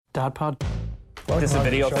Dad Pod? This is a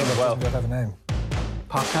video thing as well. Doesn't have a name.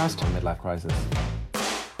 Podcast? Midlife crisis.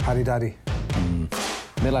 Paddy Daddy.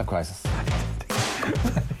 Midlife crisis.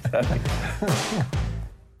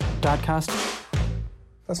 Dadcast?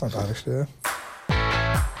 That's not bad, actually. Yeah.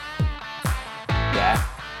 Yeah,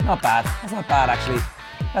 not bad. That's not bad, actually.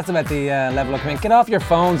 That's about the level of commitment. Get off your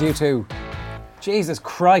phones, you two. Jesus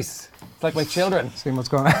Christ. It's like my children. Seeing what's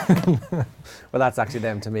going on. Well, that's actually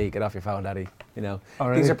them to me. Get off your phone, Daddy. You know,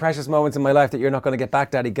 Already? these are precious moments in my life that you're not going to get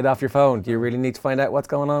back, Daddy. Get off your phone. Do you really need to find out what's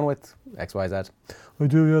going on with X, Y, Z? I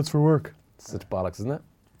do, yeah, it's for work. It's such bollocks, isn't it?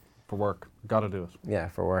 For work. Gotta do it. Yeah,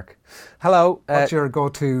 for work. Hello. What's your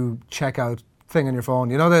go-to checkout thing on your phone?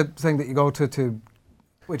 You know the thing that you go to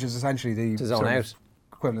which is essentially the To zone sort of out.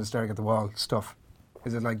 equivalent of staring at the wall stuff.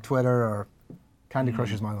 Is it like Twitter or Candy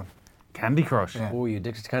Crush is my one? Candy Crush. Yeah. Oh, you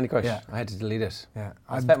addicted to Candy Crush? Yeah. I had to delete it. Yeah.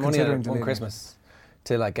 I I'm spent money on considering it one deleting it. Christmas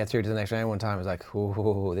to like get through to the next round one time. I was like,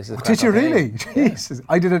 oh, this is crack Did you cocaine. really? Jesus.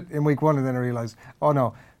 I did it in week one and then I realised, oh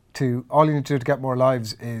no, all you need to do to get more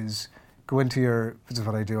lives is go into your, this is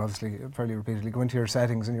what I do obviously, fairly repeatedly, go into your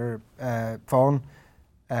settings in your phone,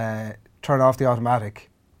 turn off the automatic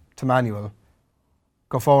to manual,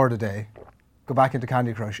 go forward a day, go back into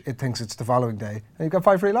Candy Crush, it thinks it's the following day, and you've got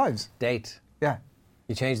 5 free lives. Date. Yeah.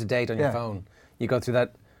 You change the date on your Yeah. phone. You go through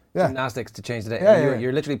that Yeah. gymnastics to change the date. Yeah, And yeah.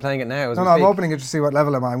 You're literally playing it now as No, we I'm speak. opening it to see what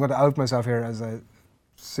level I'm at. I'm going to out myself here as a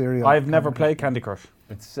serial. I've never played Candy Crush.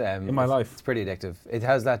 It's, in my life. It's pretty addictive. It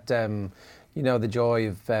has that, you know, the joy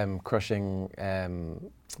of crushing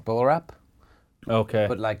bubble wrap, Okay.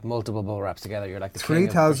 but like multiple bubble wraps together. You're like the king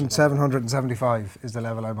of 3,775 is the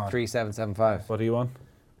level I'm on. 3775. What do you want?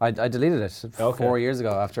 I deleted it Okay. 4 years ago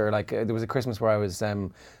after like there was a Christmas where I was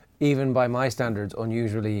even by my standards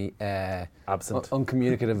unusually Absent.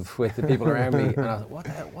 uncommunicative with the people around me, and I was like, what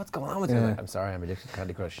the hell, what's going on with you? Yeah. Like, I'm sorry, I'm addicted to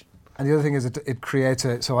Candy Crush. And the other thing is it creates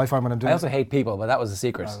a, so I find when I'm doing I also hate people, but that was a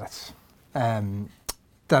secret. well, that's,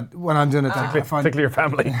 that when I'm doing it, that I find Particularly your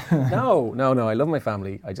family. No, I love my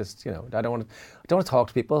family. I just, you know, I don't want to talk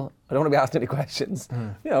to people. I don't want to be asked any questions.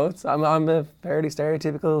 You know, I'm a fairly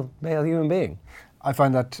stereotypical male human being. I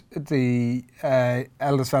find that the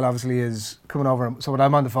eldest fella obviously is coming over. So when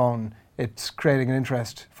I'm on the phone, it's creating an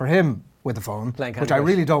interest for him with the phone, Playing Candy which I Crush.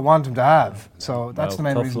 really don't want him to have. So that's No, the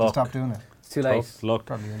main tough reason luck. to stop doing it. It's too late. Tough luck.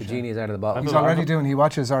 The genie is out of the bottle. He's already doing. He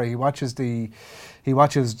watches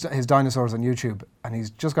his dinosaurs on YouTube, and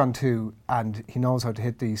he's just gone 2, and he knows how to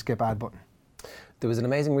hit the skip ad button. There was an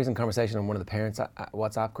amazing recent conversation on one of the parents'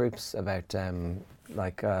 WhatsApp groups about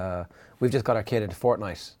we've just got our kid into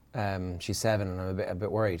Fortnite. She's 7 and I'm a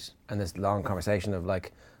bit worried. And this long conversation of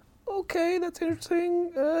like, okay, that's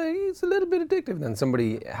interesting. He's a little bit addictive. And then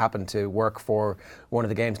somebody happened to work for one of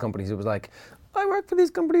the games companies who was like, I work for these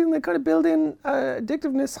companies and they kind of build in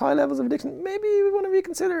addictiveness, high levels of addiction. Maybe we want to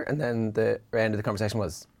reconsider. And then the end of the conversation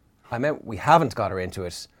was, I meant we haven't got her into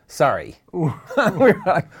it. Sorry. We were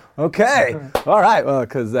like, okay, all right. Well,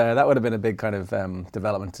 because that would have been a big kind of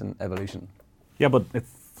development and evolution. Yeah, but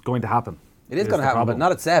it's going to happen. It is Is going to the happen, problem. but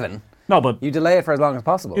not at 7. No, but You delay it for as long as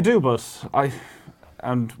possible. you do, but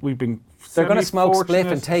and we've been They're going to smoke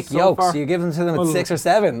spliff and take yolks. So you give them to them at 6 or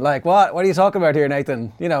 7. Like, what? What are you talking about here,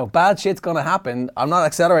 Nathan? You know, bad shit's going to happen. I'm not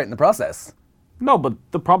accelerating the process. No, but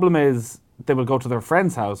the problem is they will go to their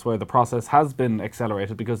friend's house where the process has been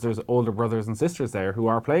accelerated because there's older brothers and sisters there who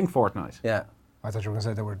are playing Fortnite. Yeah. I thought you were going to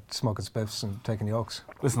say they were smoking spliffs and taking yolks.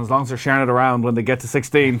 Listen, as long as they're sharing it around when they get to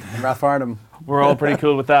 16, Ralph Farnham. we're all pretty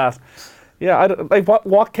cool with that. Yeah, like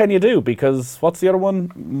what can you do? Because what's the other one?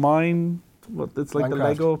 It's like the Minecraft.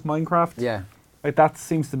 Lego Minecraft. Yeah. Like that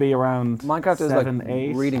seems to be around Minecraft is 7, like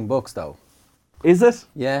 8. reading books, though. Is it?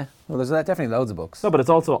 Yeah. Well, there's definitely loads of books. No, but it's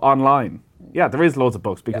also online. Yeah, there is loads of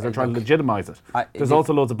books because Yeah, they're trying look, to legitimize it. There's it-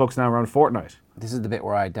 also loads of books now around Fortnite. This is the bit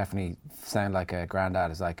where I definitely sound like a granddad.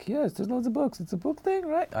 It's like, yes, there's loads of books. It's a book thing,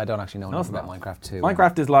 right? I don't actually know No, it's enough about not. Minecraft too.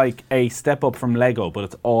 Minecraft is like a step up from Lego, but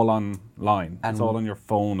it's all online. And It's all on your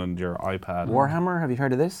phone and your iPad. Warhammer, have you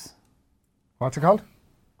heard of this? What's it called?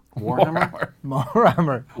 Warhammer?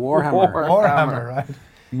 Warhammer. Warhammer. Warhammer, right?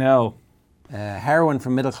 No. Heroin for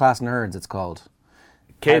Middle Class Nerds, it's called.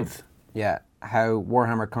 Kids. Yeah, how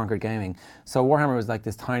Warhammer conquered gaming. So Warhammer was like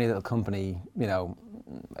this tiny little company, you know,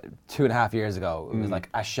 2.5 years ago. It was like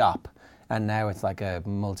a shop, and now it's like a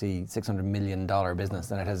 $600 million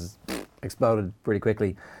business, and it has exploded pretty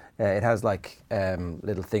quickly. It has like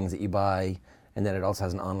little things that you buy, and then it also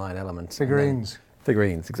has an online element. Figurines.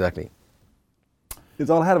 Figurines, exactly. It's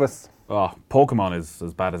all ahead of us. Oh, Pokemon is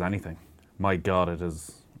as bad as anything. My God, it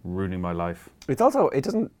is ruining my life. It's also, it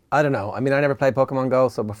doesn't I don't know. I mean, I never played Pokemon Go,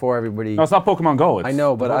 so before everybody... No, it's not Pokemon Go. It's I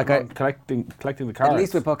know, but collecting the cards. At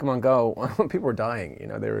least with Pokemon Go, people were dying. You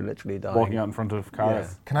know, they were literally dying. Walking out in front of cars.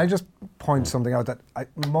 Yeah. Can I just point something out that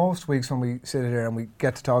most weeks when we sit here and we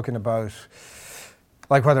get to talking about,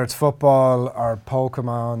 like whether it's football or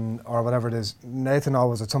Pokemon or whatever it is, Nathan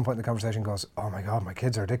always at some point in the conversation goes, "Oh my God, my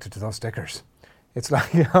kids are addicted to those stickers." It's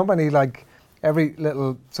like how many every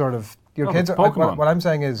little sort of kids are. Pokemon. What I'm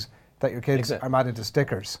saying is that your kids are mad into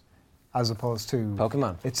stickers, as opposed to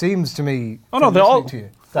Pokemon. It seems to me. Oh no, they all. To you,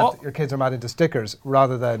 that your kids are mad into stickers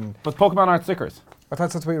rather than. But Pokemon aren't stickers. I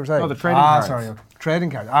thought that's what you were saying. No, the trading cards. Sorry, trading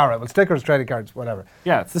cards. All right, well, stickers, trading cards, whatever.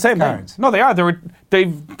 Yeah, it's the same Cards. thing. No, they are.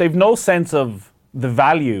 They've no sense of the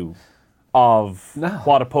value of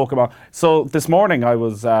what a Pokemon. So this morning I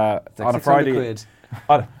was on a Friday. Quid.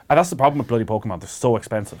 And that's the problem with bloody Pokemon. They're so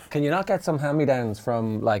expensive. Can you not get some hand-me-downs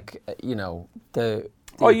from the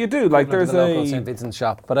Oh, you do. Like there's the local St. Vincent's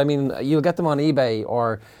shop, but I mean, you'll get them on eBay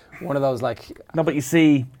or one of those No, but you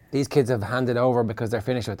see, these kids have handed over because they're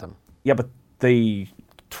finished with them. yeah, but the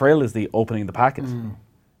thrill is the opening the packet.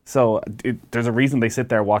 So there's a reason they sit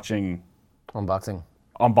there watching Unboxing.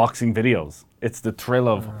 unboxing videos. It's the thrill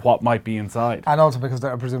of what might be inside. And also because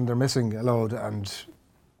I presume they're missing a load, and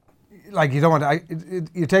you don't want to.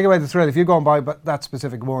 You take away the thrill if you go and buy that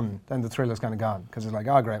specific one, then the thrill is kind of gone because it's like,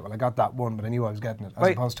 oh great, well I got that one, but I knew I was getting it, as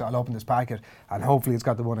opposed to I'll open this packet and hopefully it's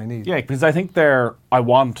got the one I need. Yeah, because I think I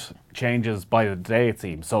want changes by the day, it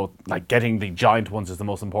seems. So like getting the giant ones is the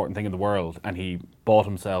most important thing in the world, and he bought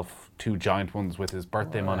himself 2 giant ones with his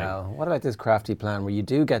birthday money. Well, what about this crafty plan where you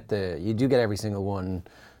do get every single one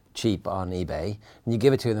cheap on eBay, and you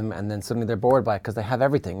give it to them, and then suddenly they're bored by it because they have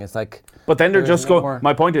everything. It's like, but then they're just going.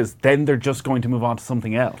 My point is, then they're just going to move on to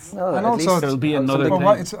something else. well, And at also least there'll be another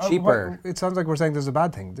something thing. cheaper. It sounds like we're saying there's a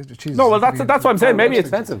bad thing. Jesus, No, well that's what I'm saying. Maybe it's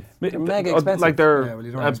expensive. They're mega expensive. Like they're Yeah, well,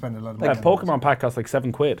 you don't want to spend a lot of a money. Pokemon pack costs like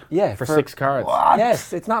 £7 Yeah, for for- 6 cards.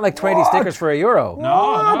 Yes, it's not like 20 stickers for €1.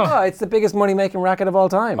 No, it's the biggest money-making racket of all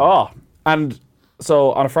time. Oh, and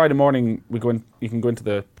so on a Friday morning you can go into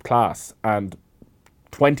the class and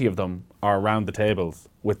 20 of them are around the tables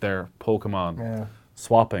with their Pokemon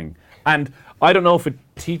swapping. And I don't know if it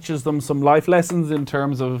teaches them some life lessons in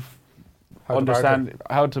terms of understand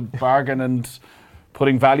how to bargain and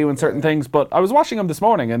putting value in certain things. But I was watching him this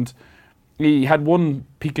morning, and he had one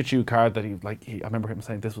Pikachu card that I remember him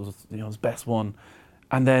saying this was his best one.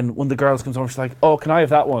 And then one of the girls comes over, she's like, "Oh, can I have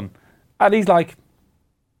that one?" And he's like,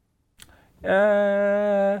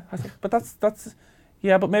 I said, "But that's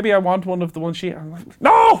yeah, but maybe I want one of the ones she." I'm like,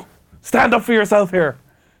 "No, stand up for yourself here.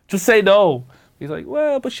 Just say no." He's like,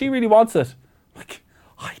 "Well, but she really wants it." I'm like,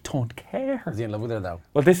 I don't care. Is he in love with her though?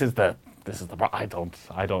 Well, this is the I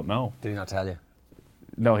don't know. Did he not tell you?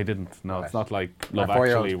 No, he didn't. No, Right. It's not like Love Our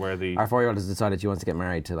 4-year-old Actually, where the Our 4-year-old has decided she wants to get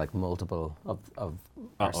married to like multiple of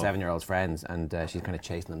our 7-year-old's friends, and she's kind of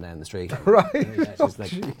chasing them down the street. Right. Yeah, she's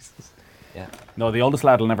like, yeah. No, the oldest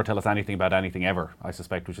lad will never tell us anything about anything ever, I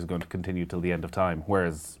suspect, which is going to continue till the end of time.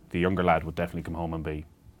 Whereas the younger lad would definitely come home and be,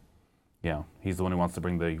 he's the one who wants to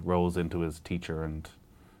bring the rose into his teacher and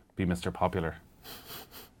be Mr. Popular.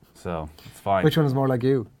 So it's fine. Which one is more like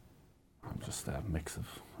you? I'm just a mix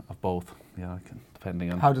of both. Yeah,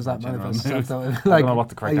 depending on How does that my general manifest mood. itself? I don't know what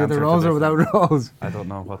the correct are you answer the to rose or this without is. rose? I don't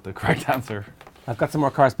know what the correct answer. I've got some more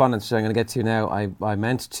correspondence which I'm going to get to now. I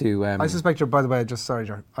meant to. I suspect you're. By the way, just sorry,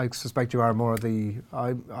 Jar. I suspect you are more the.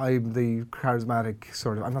 I'm the charismatic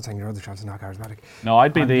sort of. I'm not saying your other child's not charismatic. No,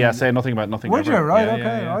 I'd be the say nothing about nothing. Would you? ever. Right? Yeah, Okay.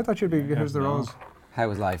 yeah, yeah. I thought you'd be. Here's the no. rose. How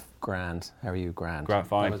was life? Grand. How are you? Grand. Fine.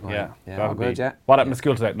 That was mine. Yeah. Yeah. That All would good. be- Yeah. What happened to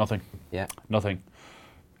school today? Nothing. Yeah. Nothing.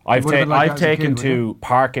 I've would've been like that as a taken kid, to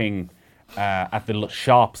parking at the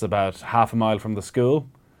shops about half a mile from the school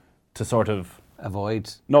to sort of Avoid.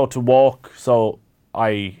 to walk. So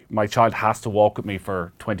my child has to walk with me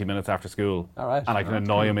for 20 minutes after school. All right. And I can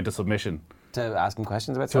annoy him into submission To ask him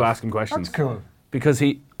questions about to stuff. ask him questions. That's cool. Because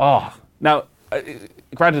now,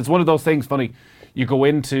 granted, it's one of those things. Funny, you go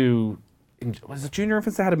into was it junior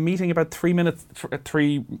infants? They had a meeting about 3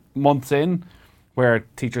 months in, where a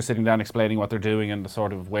teacher's sitting down explaining what they're doing and the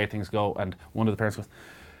sort of way things go. And one of the parents goes,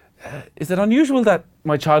 "Is it unusual that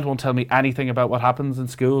my child won't tell me anything about what happens in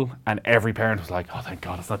school?" And every parent was like, "Oh, thank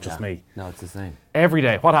God, it's not just me." No, it's the same. Every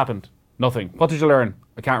day, what happened? Nothing. What did you learn?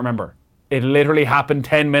 I can't remember. It literally happened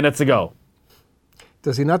 10 minutes ago.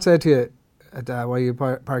 Does he not say to you, "Why are you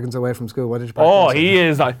parking away from school? Why did you park?" Oh, he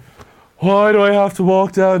is like, "Why do I have to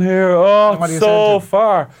walk down here? Oh, what do it's you say so to him?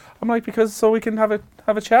 far." I'm like, "Because so we can have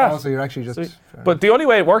have a chat. Oh, so you're actually just... But the only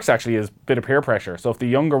way it works actually is a bit of peer pressure. So if the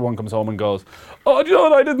younger one comes home and goes, oh, do you know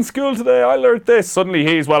what I did in school today? I learned this. Suddenly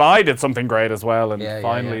I did something great as well. And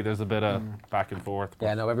finally there's a bit of back and forth.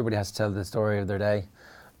 Yeah, no, everybody has to tell the story of their day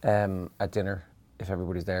at dinner if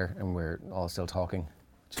everybody's there and we're all still talking.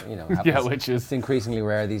 You know, which is... It's increasingly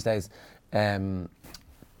rare these days. My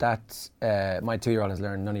 2-year-old has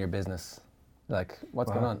learned none of your business. Like, what's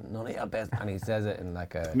going on? None of your business. And he says it in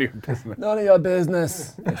like a... None of your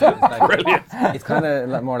business. It's like, brilliant. It's kind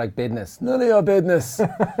of more like business. None of your business.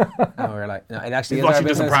 And we're like, no, it actually is our watching The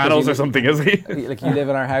business. Sopranos or something, is he? Like, you live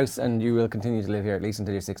in our house and you will continue to live here at least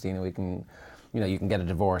until you're 16 and we can... You know, you can get a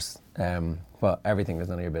divorce, but everything is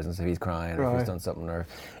none of your business if he's crying or if he's done something, or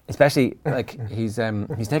especially like he's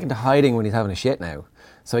taken to hiding when he's having a shit now.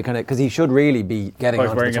 So he kind of, because he should really be getting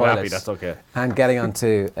onto the toilet, that's okay, and getting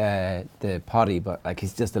onto the potty, but like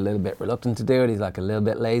he's just a little bit reluctant to do it. He's like a little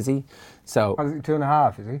bit lazy. So What is he,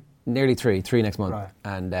 2.5? Is he? Nearly 3 next month, Right.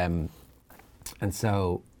 and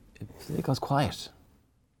so it goes quiet,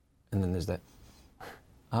 and then there's that.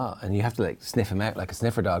 Oh, and you have to like sniff him out like a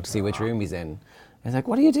sniffer dog to see which room he's in. And he's like,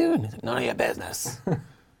 "What are you doing?" He's like, "None of your business." Are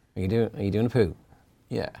you doing a poo?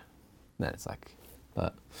 Yeah. And then it's like,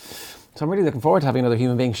 but. So I'm really looking forward to having another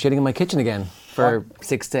human being shitting in my kitchen again for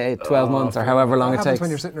 6 to 12 months or however long it takes. What happens when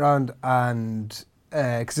you're sitting around and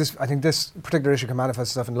because I think this particular issue can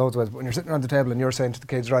manifest itself in loads of ways. But when you're sitting around the table and you're saying to the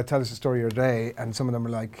kids, "Right, tell us a story of your day," and some of them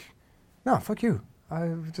are like, "No, fuck you. I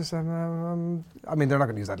just, I mean, they're not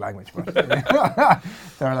going to use that language, but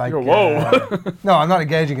they're like, whoa. No, I'm not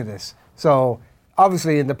engaging in this. So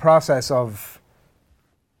obviously in the process of,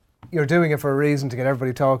 you're doing it for a reason to get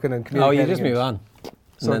everybody talking and communicating. Oh, you just move on.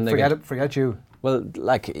 So forget you. Well,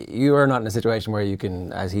 like, you are not in a situation where you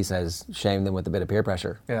can, as he says, shame them with a bit of peer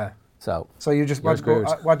pressure. Yeah. So you just,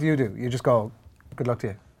 what do you do? You just go, good luck to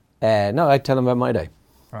you? No, I tell them about my day.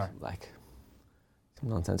 Right. Like,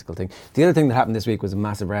 nonsensical thing. The other thing that happened this week was a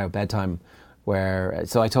massive row at bedtime where,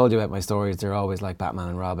 so I told you about my stories, they're always like Batman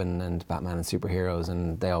and Robin and Batman and superheroes,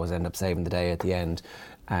 and they always end up saving the day at the end.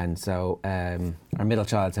 And so our middle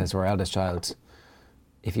child says to our eldest child,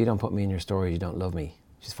 "If you don't put me in your story, you don't love me."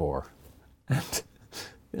 She's 4. And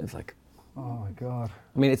it's like, oh my God.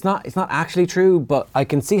 I mean, it's not actually true, but I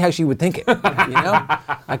can see how she would think it, you know?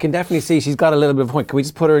 I can definitely see she's got a little bit of a point. Can we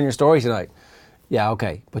just put her in your story tonight? Yeah,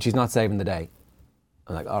 okay, but she's not saving the day.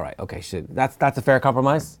 I'm like, all right, okay, shit. That's a fair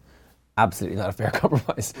compromise? Absolutely not a fair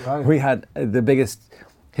compromise. Right. We had the biggest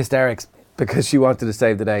hysterics because she wanted to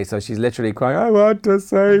save the day, so she's literally crying, "I want to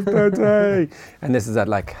save the day." And this is at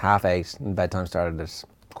like 8:30, and bedtime started at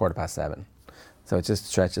 7:15. So it just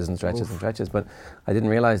stretches and stretches and stretches. But I didn't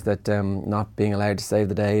realise that not being allowed to save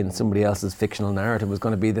the day in somebody else's fictional narrative was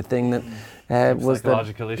going to be the thing that was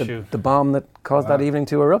psychological issue. The bomb that caused that evening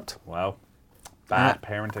to erupt. Wow. Bad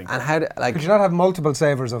parenting. And how could you not have multiple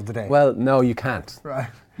savers of the day? Well, no, you can't. Right.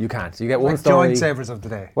 You can't. You get like one story. Joint savers of the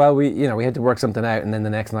day. Well, we had to work something out, and then the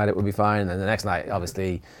next night it would be fine, and then the next night,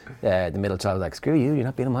 obviously, the middle child was like, "Screw you, you're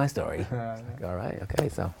not being in my story." Like, all right, okay,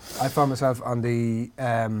 so. I found myself on the.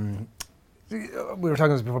 We were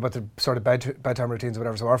talking before about the sort of bedtime routines or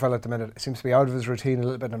whatever. So our fella at the minute seems to be out of his routine a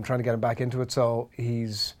little bit, and I'm trying to get him back into it. So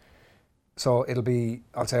it'll be.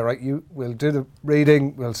 I'll say, right, we'll do the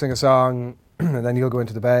reading, we'll sing a song, and then you'll go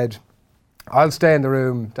into the bed. I'll stay in the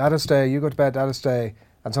room. Dad'll stay. You go to bed. Dad'll stay.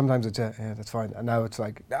 And sometimes it's yeah, that's fine. And now it's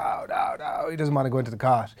like no. He doesn't want to go into the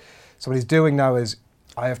cot. So what he's doing now is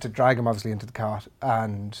I have to drag him obviously into the cot,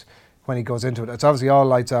 and when he goes into it, it's obviously all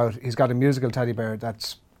lights out. He's got a musical teddy bear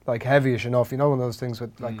that's like heavyish enough, you know, one of those things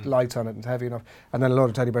with like lights on it and it's heavy enough, and then a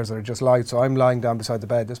load of teddy bears that are just light. So I'm lying down beside the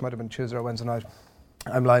bed. This might have been Tuesday or Wednesday night.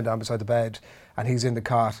 I'm lying down beside the bed and he's in the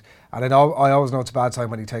cot, and I always know it's a bad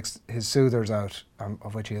sign when he takes his soothers out,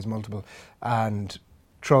 of which he has multiple, and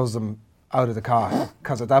throws them out of the cot,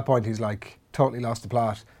 because at that point he's like totally lost the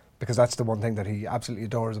plot, because that's the one thing that he absolutely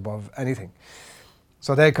adores above anything.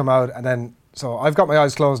 So they come out, and then so I've got my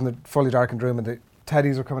eyes closed in the fully darkened room, and the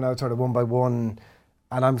teddies are coming out sort of one by one,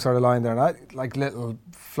 and I'm sort of lying there, and I like little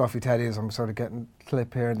fluffy teddies. I'm sort of getting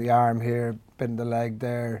clip here in the arm here, bit in the leg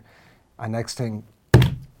there, and next thing,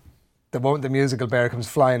 the moment the musical bear comes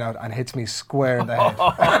flying out and hits me square in the head.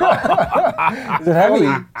 Is it heavy?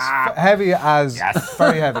 Heavy as, yes.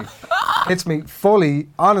 Very heavy. Hits me fully,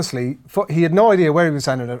 honestly, he had no idea where he was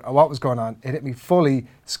sending it or what was going on. It hit me fully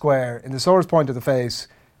square in the sorest point of the face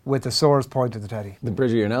with the sorest point of the teddy. The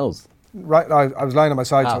bridge of your nose? Right, I was lying on my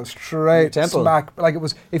side, so straight smack. Like it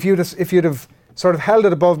was, if you'd have sort of held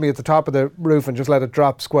it above me at the top of the roof and just let it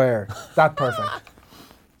drop square, that perfect.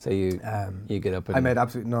 So you get up and... I made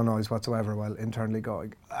absolutely no noise whatsoever while internally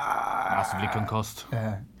going, massively concussed.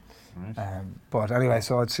 Yeah. Right. But anyway,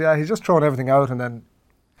 so it's he's just throwing everything out, and then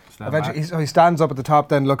Stand eventually back. he stands up at the top,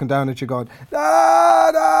 then looking down at you, going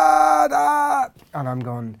da da da, and I'm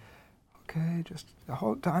going, okay, just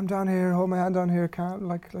I'm down here, hold my hand down here, can't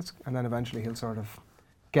let's, and then eventually he'll sort of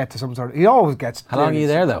get to some sort of. He always gets. How long are you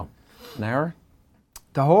clearly there though? An hour?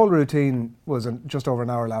 The whole routine was just over an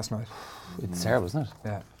hour last night. It's terrible, isn't it?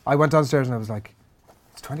 Yeah, I went downstairs and I was like,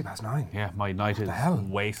 it's 9:20. Yeah, my night is the hell?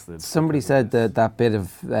 wasted. Somebody said that bit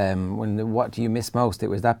of what do you miss most? It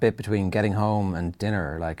was that bit between getting home and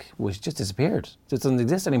dinner, was just disappeared. Just doesn't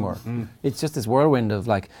exist anymore. It's just this whirlwind of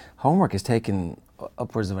homework is taking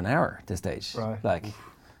upwards of an hour at this stage. Right.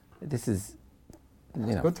 This is,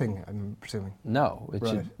 Good thing, I'm presuming. no,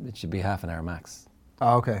 Right. it should be half an hour max.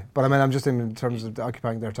 Oh, okay, but I mean, I'm just in terms of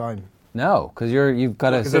occupying their time. No, because you've got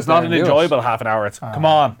to. Because it's not an enjoyable half an hour. It's come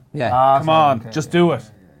on, Yeah. come on, okay, just do it,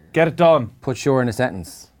 get it done. Put sure in a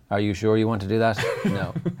sentence. Are you sure you want to do that?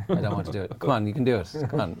 No, I don't want to do it. Come on, you can do it.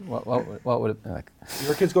 Come on. What would it like?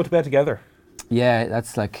 Your kids go to bed together. Yeah,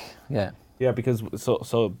 that's yeah. Yeah, because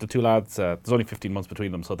so the two lads, there's only 15 months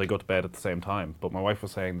between them, so they go to bed at the same time. But my wife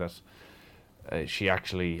was saying that she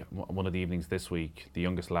actually, one of the evenings this week, the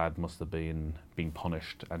youngest lad must have been being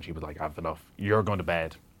punished, and she was like, "I've enough. You're going to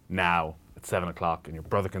bed now at 7 o'clock, and your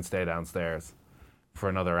brother can stay downstairs for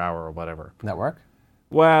another hour or whatever." Can that work?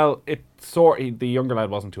 Well, the younger lad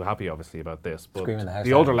wasn't too happy, obviously, about this, but Screaming the house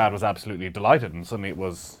the older lad was absolutely delighted, and suddenly it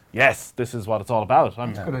was, yes, this is what it's all about.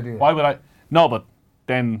 Good idea. Why would I? No, but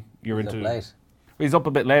then you're He's into. up late. He's up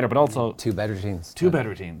a bit later, but also Two bed routines. two bed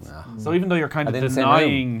routines. So even though you're kind Are of they in the same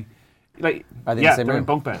denying, like, Are they in yeah, the same they're in room?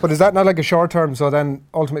 bunk beds. But is that not like a short term? So then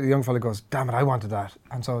ultimately the young fella goes, damn it, I wanted that.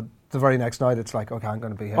 And so the very next night it's like, okay, I'm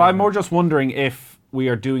going to be here. Well, I'm more just wondering if we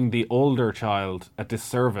are doing the older child a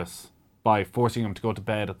disservice by forcing him to go to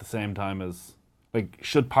bed at the same time as,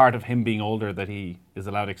 should part of him being older that he is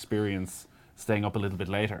allowed to experience staying up a little bit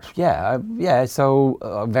later? Yeah. So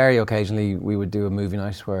very occasionally we would do a movie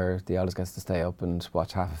night where the eldest gets to stay up and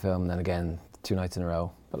watch half a film, and then again 2 nights in a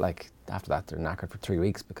row. But after that, they're knackered for 3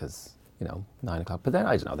 weeks because 9 o'clock. But then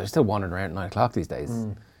I don't know. They're still wandering around at 9 o'clock these days.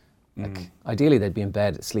 Ideally, they'd be in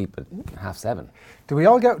bed asleep at 7:30. Do we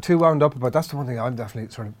all get too wound up about? That's the one thing I'm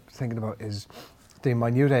definitely sort of thinking about is the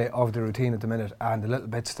minutiae of the routine at the minute, and the little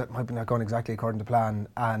bits that might be not going exactly according to plan,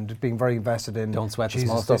 and being very invested in. Don't sweat the Jesus,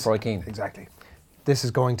 small stuff, this- Roy Keane. Exactly. This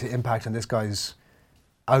is going to impact on this guy's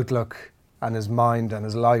outlook and his mind and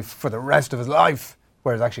his life for the rest of his life.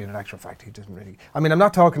 Whereas actually, in actual fact, he doesn't really. I mean, I'm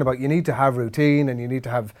not talking about you need to have routine and you need to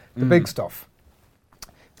have the big stuff,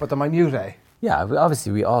 but the minutiae. Yeah,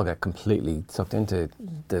 obviously we all get completely sucked into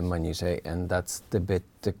the minutiae, and that's the bit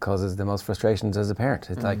that causes the most frustrations as a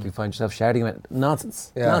parent. It's like you find yourself shouting about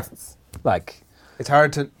nonsense. Yeah. Nonsense. It's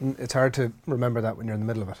hard to remember that when you're in the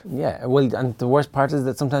middle of it. Yeah, well, and the worst part is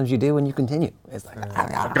that sometimes you do when you continue. It's like,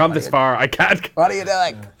 I've gone this far. I can't what are you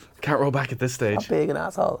doing? roll back at this Stop stage. being an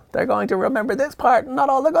asshole. They're going to remember this part, not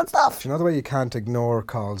all the good stuff. Do you know the way you can't ignore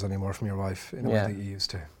calls anymore from your wife in the Yeah. way that you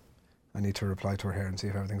used to? I need to reply to her here and see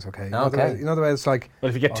if everything's okay. Okay. You know the way it's like. But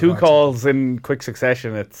if you get oh, two God, calls in quick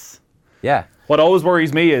succession, it's. Yeah. What always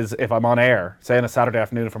worries me is if I'm on air, say on a Saturday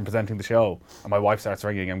afternoon if I'm presenting the show, and my wife starts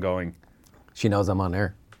ringing, I'm going, She knows I'm on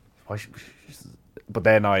air. why but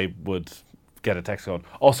then I would get a text going,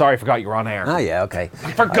 oh, sorry, I forgot you were on air. Ah, yeah, okay.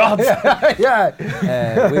 For God's sake.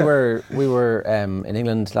 yeah. We were in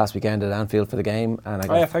England last weekend at Anfield for the game, and I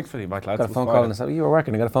Oh, yeah, thanks for the invite, lads. got a It was phone Friday. call. You were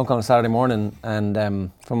working. I got a phone call on a Saturday morning,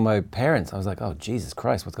 and from my parents, I was like, "Oh Jesus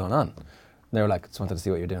Christ, what's going on?" And they were like, "Just wanted to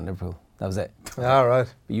see what you're doing in Liverpool." That was it. All right.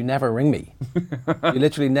 But you never ring me. You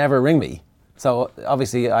literally never ring me. So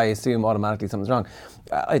obviously, I assume automatically something's wrong.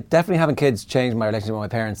 I definitely having kids changed my relationship with my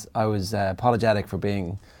parents. I was apologetic for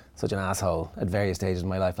being such an asshole at various stages of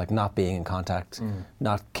my life, like not being in contact,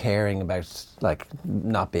 not caring about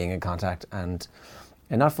not being in contact, and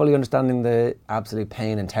not fully understanding the absolute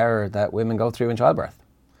pain and terror that women go through in childbirth.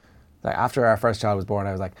 Like after our first child was born,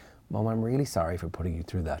 I was like, "Mom, I'm really sorry for putting you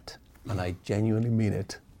through that," and I genuinely mean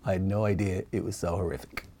it. I had no idea it was so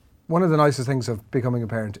horrific. One of the nicest things of becoming a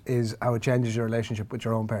parent is how it changes your relationship with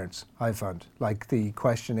your own parents, I've found. Like the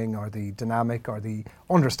questioning or the dynamic or the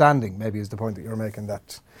understanding, maybe is the point that you're making,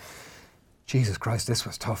 that Jesus Christ, this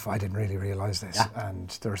was tough. I didn't really realise this. Yeah. And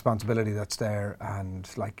the responsibility that's there, and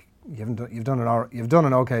like you've done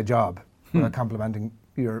an okay job without complimenting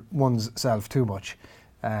your one's self too much.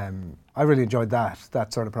 I really enjoyed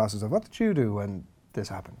that sort of process of what did you do when this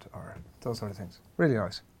happened, or those sort of things. Really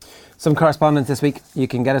nice. Some correspondence this week. You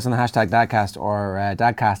can get us on the hashtag Dadcast or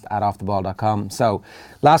dadcast@offtheball.com. So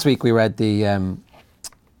last week we read the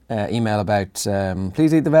email about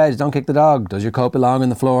please eat the veg, don't kick the dog. Does your coat belong on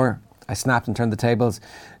the floor? I snapped and turned the tables.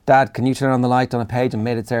 Dad, can you turn on the light on a page and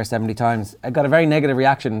made it there 70 times? I got a very negative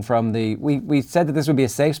reaction from we said that this would be a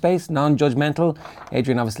safe space, non-judgmental.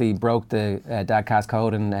 Adrian obviously broke the Dadcast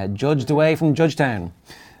code and judged away from Judgetown.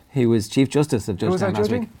 He was Chief Justice of Judgetown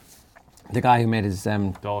last week. The guy who made his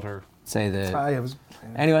daughter say the...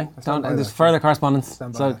 Anyway, there's further correspondence.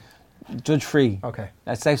 So, judge free. Okay.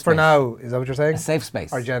 A safe space. For now, is that what you're saying? A safe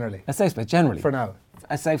space. Or generally? A safe space, generally. For now.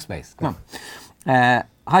 A safe space. Come on.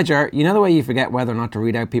 Hi, Ger. You know the way you forget whether or not to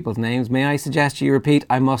read out people's names? May I suggest you repeat,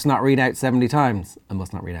 I must not read out 70 times? I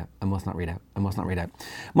must not read out. I must not read out. I must not read out.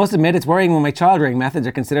 Must admit, it's worrying when my child-rearing methods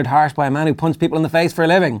are considered harsh by a man who punched people in the face for a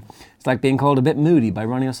living. It's like being called a bit moody by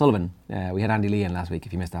Ronnie O'Sullivan. We had Andy Lee in last week,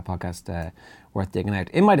 if you missed that podcast. Worth digging out.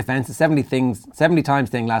 In my defence, the 70 times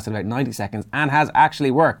thing lasted about 90 seconds and has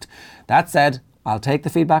actually worked. That said, I'll take the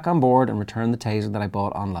feedback on board and return the taser that I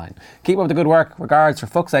bought online. Keep up the good work. Regards. For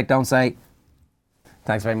fuck's sake, don't say.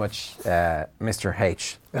 Thanks very much, Mr.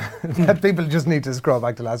 H. People just need to scroll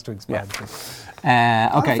back to last week's yeah.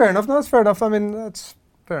 Okay. Fair enough. No, that's fair enough. I mean, that's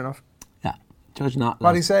fair enough. Yeah. Judge not.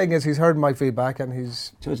 What he's saying is he's heard my feedback and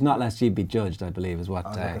he's... Judge not lest ye be judged, I believe, is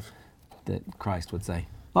what that Christ would say.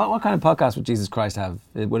 What kind of podcast would Jesus Christ have?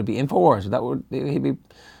 Would it be InfoWars? Would he be...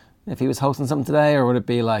 If he was hosting something today, or would it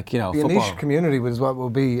be like, football? A niche community was what will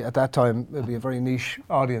be at that time. It would be a very niche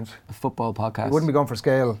audience. A football podcast. It wouldn't be going for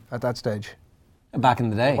scale at that stage. Back in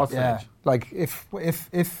the day. What stage? Like if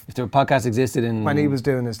the podcast existed in when he was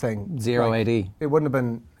doing his thing, 0 AD, it would have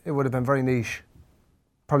been very niche.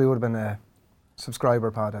 Probably would have been a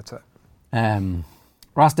subscriber pod, I'd say.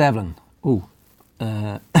 Ross Devlin. Ooh.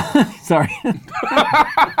 Sorry.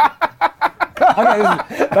 Okay,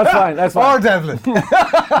 that's fine. Or Devlin.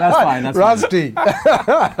 That's fine. Ross D.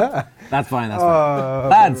 That's fine.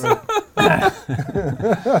 Lads.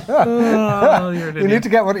 You need to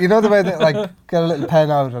get one. You know the way that get a little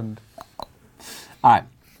pen out and. All right.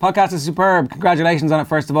 Podcast is superb. Congratulations on it,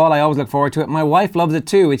 first of all. I always look forward to it. My wife loves it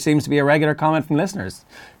too, which seems to be a regular comment from listeners.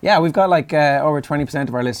 Yeah, we've got over 20%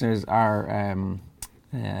 of our listeners are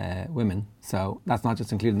women. So that's not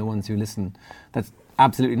just including the ones who listen. That's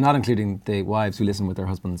absolutely not including the wives who listen with their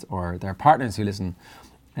husbands or their partners who listen,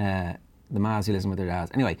 the mas who listen with their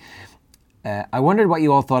dads. Anyway, I wondered what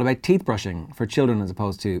you all thought about teeth brushing for children as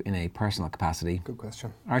opposed to in a personal capacity. Good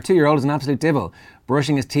question. Our 2-year-old is an absolute divil.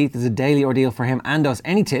 Brushing his teeth is a daily ordeal for him and us.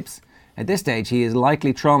 Any tips? At this stage, he is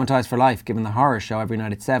likely traumatised for life given the horror show every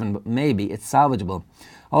night at 7, but maybe it's salvageable.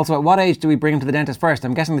 Also, at what age do we bring him to the dentist first?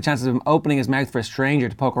 I'm guessing the chances of him opening his mouth for a stranger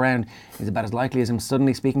to poke around is about as likely as him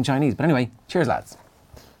suddenly speaking Chinese. But anyway, cheers, lads.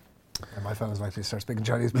 Yeah, my fella's likely to start speaking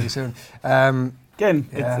Chinese pretty soon. Again,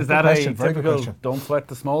 is that question, a very good typical question. don't sweat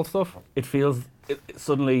the small stuff? It feels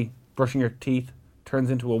suddenly brushing your teeth turns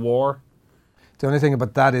into a war. The only thing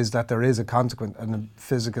about that is that there is a consequence and a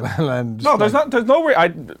physical and no, there's no way.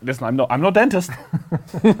 Listen, I'm no dentist.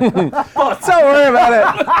 But don't worry about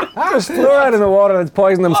it. There's fluoride in the water that's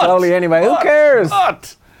poisoning them slowly anyway. Who cares?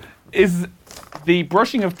 What is the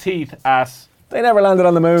brushing of teeth at They never landed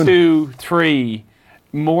on the moon. 2, 3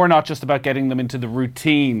 more not just about getting them into the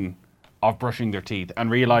routine of brushing their teeth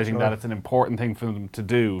and realising that it's an important thing for them to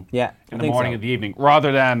do in the morning and the evening,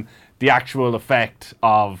 rather than the actual effect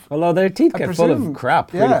of... Although their teeth get full of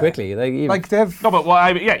crap really quickly. They have... No, but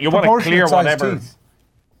you want to clear whatever... Teeth.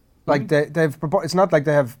 Like they've... It's not like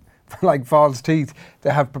they have false teeth.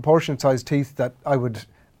 They have proportionate sized teeth that I would...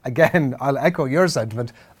 Again, I'll echo your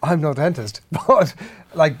sentiment. I'm no dentist. But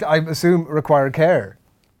I assume require care,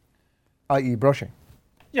 i.e. brushing.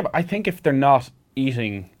 Yeah, but I think if they're not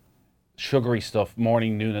eating sugary stuff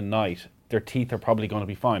morning, noon and night, their teeth are probably going to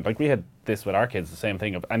be fine. Like we had this with our kids, the same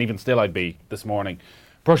thing. And even still I'd be this morning,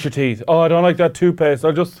 brush your teeth. Oh, I don't like that toothpaste.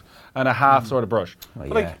 I'll just... And a half sort of brush. Oh,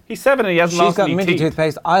 but he's 7 and he hasn't lost any teeth. She's got minty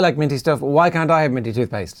toothpaste. I like minty stuff. Why can't I have minty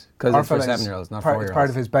toothpaste? Because it's for 7-year-olds, not 4-year-olds. It's part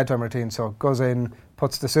of his bedtime routine. So goes in,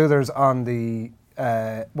 puts the soothers on the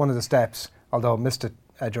one of the steps, although missed it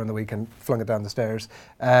during the week and flung it down the stairs.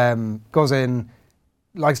 Goes in,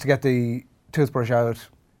 likes to get the toothbrush out.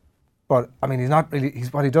 But, I mean, he's not really...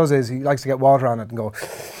 what he does is he likes to get water on it and go...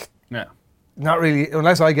 Yeah. Not really,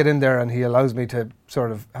 unless I get in there and he allows me to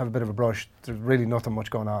sort of have a bit of a brush, there's really nothing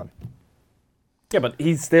much going on. Yeah, but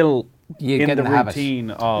he's still in the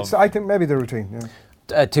routine of... So I think maybe the routine,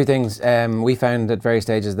 yeah. 2 things. We found at various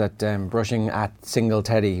stages that brushing at single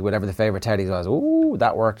teddy, whatever the favourite teddy was,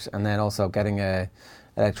 that worked. And then also getting a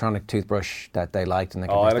electronic toothbrush that they liked and they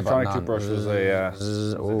could press electronic the button toothbrush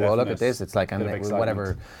is a look at this. It's like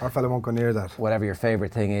whatever... Our fella won't go near that. Whatever your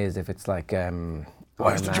favourite thing is, if it's like...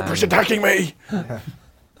 why is the toothbrush attacking me? Yeah.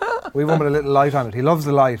 We want with a little light on it. He loves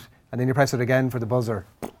the light, and then you press it again for the buzzer.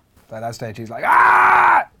 At that stage, he's like,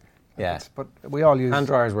 ah! Yeah. But we all use Hand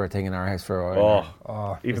dryers were a thing in our house for a while.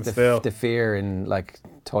 Oh, even the, still. the fear in like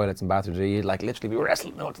toilets and bathrooms, you'd like literally be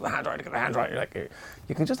wrestling out to the hand dryer to get the hand dryer. You're like,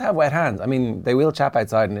 you can just have wet hands. I mean, they will chap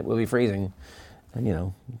outside and it will be freezing. And you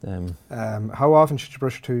know. How often should you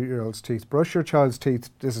brush your 2-year-old's teeth? Brush your child's teeth.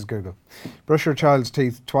 This is Google. Brush your child's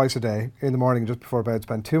teeth twice a day, in the morning just before bed.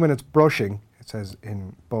 Spend 2 minutes brushing. It says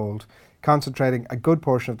in bold, concentrating a good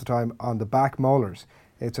portion of the time on the back molars.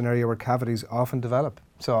 It's an area where cavities often develop.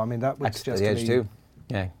 So I mean that would suggest the to age me, too.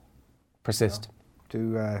 Yeah. Persist.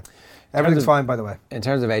 Everything's fine, by the way. In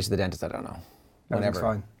terms of age of the dentist, I don't know. Everything's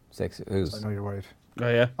fine. 6. I know you're worried. Oh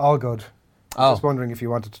yeah. All good. Oh. Just wondering if you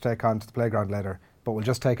wanted to take on to the playground later, but we'll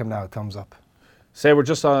just take him now. Thumbs up. Say we're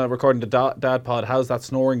just recording the dad pod. How's that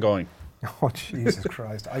snoring going? Oh Jesus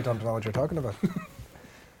Christ! I don't know what you're talking about.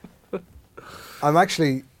 I'm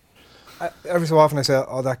actually. Every so often I say,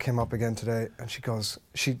 "Oh, that came up again today," and she goes,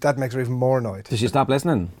 "That makes her even more annoyed." Did she stop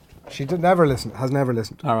listening? She did never listen. Has never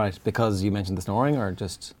listened. All right, because you mentioned the snoring, or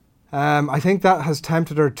just. I think that has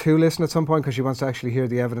tempted her to listen at some point because she wants to actually hear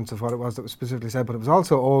the evidence of what it was that was specifically said. But it was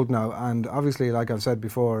also old now, and obviously, like I've said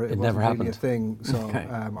before, it never wasn't really a happened. thing. So Okay.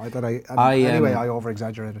 I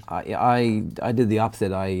over-exaggerated. I did the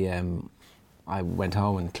opposite. I went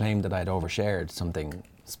home and claimed that I'd overshared something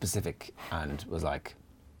specific, and was like,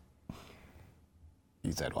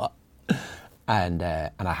 "You said what?" And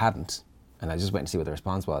I hadn't. And I just went to see what the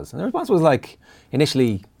response was. And the response was like,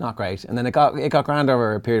 initially not great. And then it got grand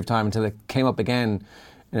over a period of time until it came up again.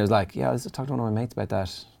 And it was like, yeah, I was just talking to one of my mates about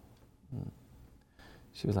that. And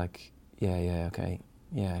she was like, yeah, okay.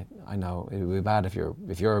 Yeah, I know. It would be bad if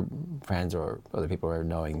your friends or other people were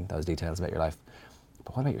knowing those details about your life.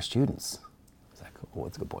 But what about your students? I was like, oh,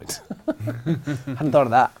 that's a good point. Hadn't thought of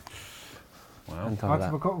that. Wow. Hadn't thought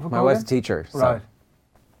of What's that. My wife's a teacher. Right.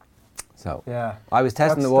 So Yeah. I was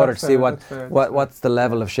testing That's- the water that's to see fair, what's the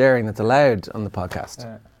level of sharing that's allowed on the podcast.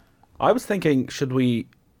 Yeah. I was thinking, should we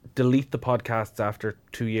delete the podcasts after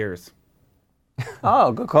 2 years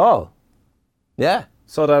Oh, good call. Yeah.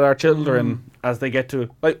 so that our children, as they get to,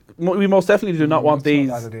 like, we most definitely do not want that's not these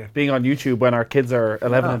a bad idea. being on YouTube when our kids are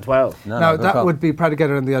 11 and 12. Now, good that call. would be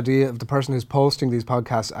predicated on the idea of the person who's posting these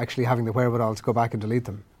podcasts actually having the wherewithal to go back and delete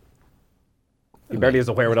them. He barely has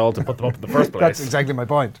a wherewithal to put them up in the first place. That's exactly my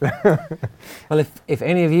point. Well, if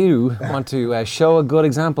any of you want to show a good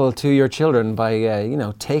example to your children by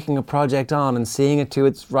taking a project on and seeing it to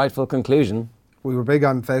its rightful conclusion. We were big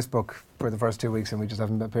on Facebook for the first 2 weeks and we just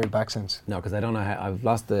haven't appeared back since. No, because I don't know how. I've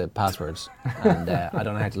lost the passwords and I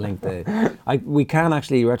don't know how to link the. We can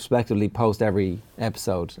actually retrospectively post every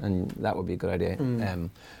episode, and that would be a good idea.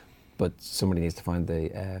 But somebody needs to find the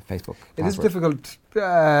Facebook It is password. difficult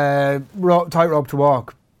tightrope to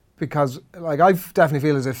walk because, like, I definitely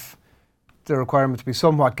feel as if the requirement to be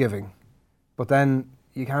somewhat giving, but then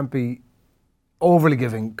you can't be overly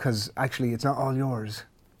giving because actually it's not all yours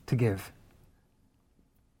to give.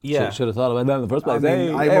 Yeah. Should have thought about that in the first I place.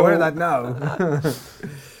 mean, I'm aware of that now.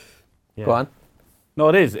 Yeah. Go on. No,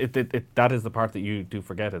 it is. That is the part that you do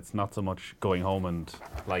forget. It's not so much going home and,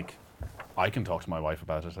 like, I can talk to my wife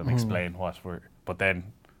about it and explain what we're... But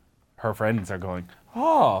then her friends are going,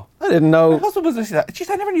 oh, I didn't know. my husband was listening to that. Jeez,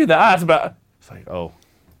 I never knew that about... It's like, oh,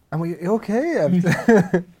 Am we okay?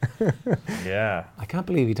 yeah, I can't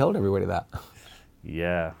believe he told everybody that.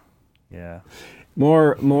 yeah.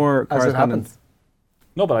 More As it happens. correspondence.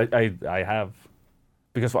 No, but I have...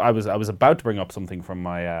 Because I was about to bring up something from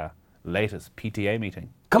my latest PTA meeting.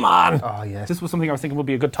 Come on. Oh, yes. This was something I was thinking would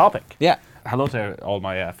be a good topic. Yeah. Hello to all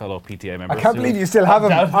my fellow PTA members. I can't who believe you still have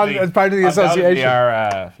him undoubtedly- as part of the undoubtedly association.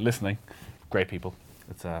 are listening. Great people.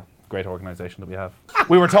 It's a great organisation that we have.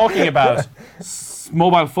 We were talking about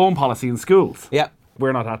mobile phone policy in schools. Yeah.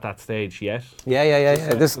 We're not at that stage yet.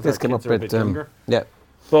 Yeah. This Because our came up kids are a with bit younger. yeah.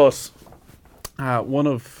 But one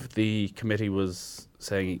of the committee was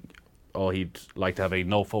saying, he'd like to have a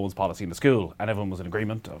no phones policy in the school, and everyone was in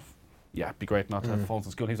agreement of, yeah, it'd be great not to have phones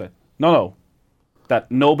in school. He's like, no,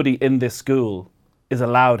 that nobody in this school is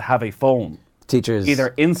allowed to have a phone, Teachers.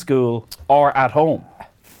 either in school or at home.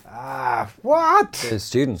 What? The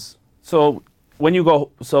students. So when you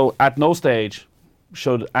go, at no stage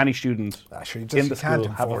should any student Actually, in the you can't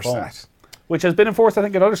school have a enforce phone. that. Which has been enforced, I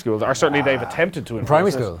think, in other schools, or certainly they've attempted to enforce primary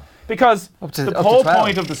it. school? Because Up to the 12. whole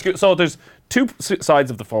point of the school... So there's two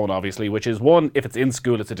sides of the phone, obviously, which is one, if it's in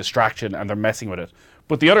school, it's a distraction and they're messing with it.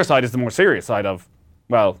 But the other side is the more serious side of,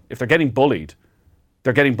 well, if they're getting bullied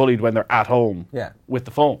when they're at home Yeah. with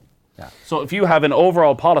the phone. Yeah. So if you have an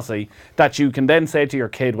overall policy that you can then say to your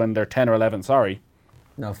kid when they're 10 or 11, sorry,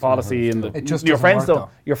 No policy in the... It just your doesn't friends work, don't... though.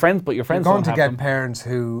 Your friends You're don't going to have get them. parents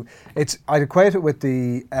who... I'd equate it with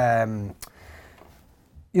the...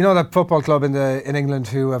 You know that football club in England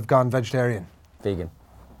who have gone vegetarian? Vegan.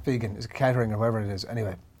 Vegan, is it Kettering or whoever it is?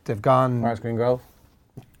 Anyway, they've gone... Forest Green Grove?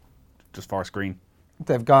 Just Forest Green.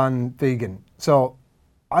 They've gone vegan. So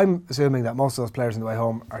I'm assuming that most of those players on the way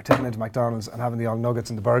home are taking into McDonald's and having the all nuggets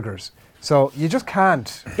and the burgers. So you just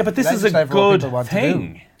can't. Yeah, but this is a good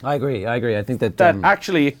thing. I agree. I think that...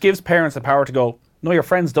 actually it gives parents the power to go, no, your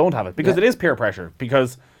friends don't have it. Because it is peer pressure.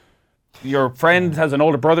 Because your friend has an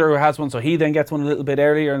older brother who has one, so he then gets one a little bit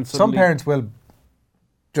earlier. And some parents will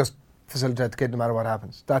just facilitate the kid no matter what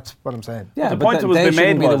happens. That's what I'm saying. Yeah, the but point that was they being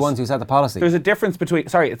shouldn't made be the was ones who set the policy. There's a difference between...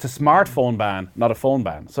 Sorry, it's a smartphone ban, not a phone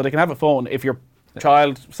ban. So they can have a phone if your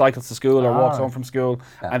child cycles to school or walks home from school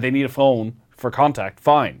and they need a phone for contact,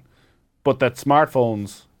 fine. But that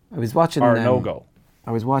smartphones are a no-go.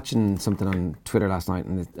 I was watching something on Twitter last night,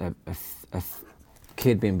 and a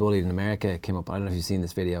kid being bullied in America came up. I don't know if you've seen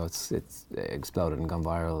this video. It's exploded and gone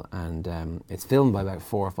viral, and it's filmed by about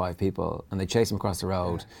 4 or 5 people, and they chase him across the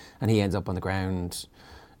road, and he ends up on the ground,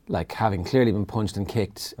 like having clearly been punched and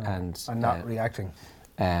kicked, and not reacting.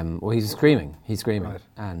 Well, he's screaming, right.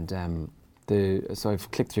 and so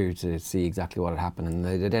I've clicked through to see exactly what had happened, and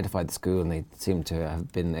they identified the school, and they seemed to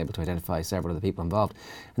have been able to identify several of the people involved.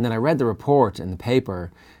 And then I read the report in the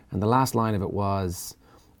paper, and the last line of it was,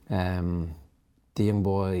 the young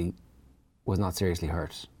boy was not seriously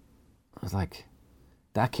hurt. I was like,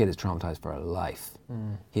 that kid is traumatized for life.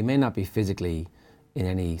 He may not be physically in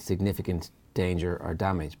any significant danger or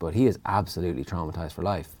damage, but he is absolutely traumatized for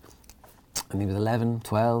life. And he was 11,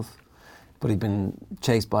 12, but he'd been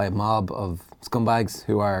chased by a mob of scumbags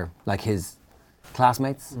who are like his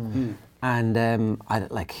classmates. And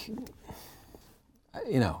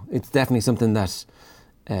it's definitely something that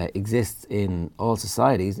exists in all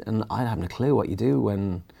societies, and I haven't a clue what you do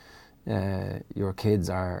when your kids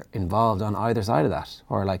are involved on either side of that,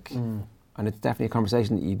 or and it's definitely a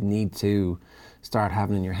conversation that you need to start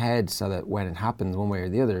having in your head, so that when it happens one way or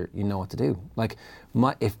the other, you know what to do. Like,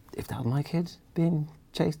 if that was my kid being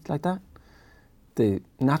chased like that, the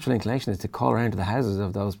natural inclination is to call around to the houses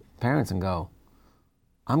of those parents and go,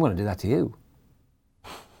 I'm going to do that to you.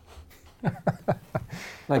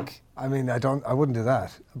 Like, I mean, I wouldn't do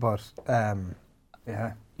that, but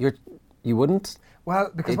yeah. You wouldn't?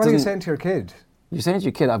 Well, because what are you saying to your kid? You're saying to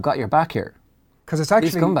your kid, I've got your back here. Because it's actually,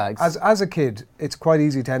 these scumbags. As a kid, it's quite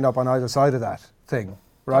easy to end up on either side of that thing,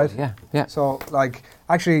 right? Yeah. So, like,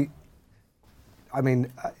 actually, I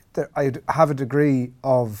mean, I have a degree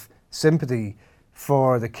of sympathy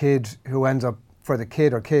for the kid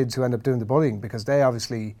or kids who end up doing the bullying, because they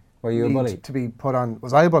obviously Were you a bully? to be put on.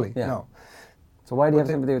 Was I a bully? Yeah. No. So why do you have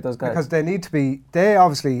sympathy with those guys? Because they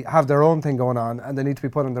obviously have their own thing going on, and they need to be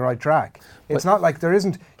put on the right track. It's not like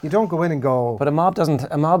you don't go in and go... But a mob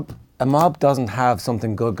doesn't have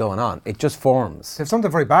something good going on. It just forms. There's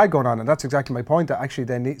something very bad going on, and that's exactly my point, that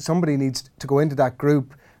actually somebody needs to go into that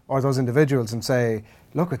group or those individuals and say,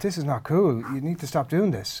 look, this is not cool. You need to stop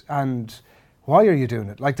doing this. And why are you doing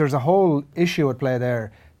it? Like, there's a whole issue at play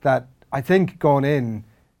there that I think going in,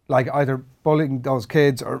 like either bullying those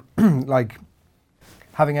kids or like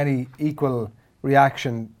having any equal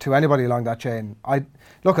reaction to anybody along that chain. I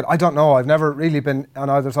don't know. I've never really been on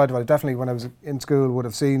either side of it. Definitely when I was in school would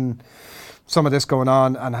have seen some of this going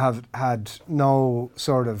on and have had no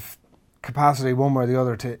sort of capacity one way or the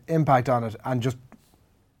other to impact on it, and just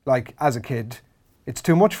like as a kid, it's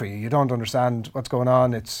too much for you. You don't understand what's going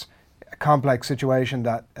on. It's a complex situation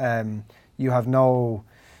that you have no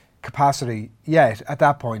capacity yet at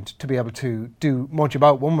that point to be able to do much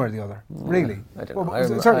about one way or the other. Really, I don't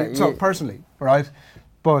know. Certainly, personally, right?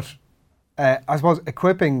 But I suppose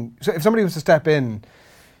equipping. So if somebody was to step in,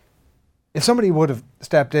 if somebody would have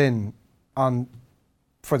stepped in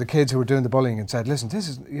for the kids who were doing the bullying and said, "Listen, this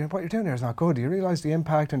is what you're doing here is not good. Do you realise the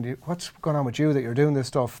impact and what's going on with you that you're doing this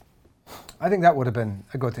stuff?" I think that would have been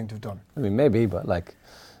a good thing to have done. I mean, maybe, but like.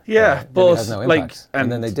 Yeah, but it has no impact.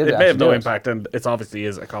 and then they did it may have no impact, and it obviously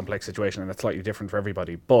is a complex situation, and it's slightly different for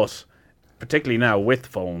everybody. But particularly now with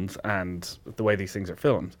phones and the way these things are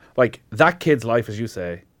filmed, like that kid's life, as you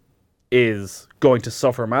say, is going to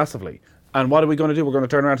suffer massively. And what are we going to do? We're going to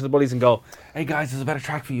turn around to the bullies and go, "Hey guys, there's a better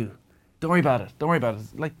track for you. Don't worry about it. Don't worry about it.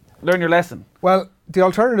 Like, learn your lesson." Well, the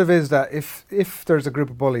alternative is that if there's a group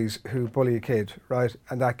of bullies who bully a kid, right,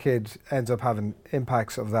 and that kid ends up having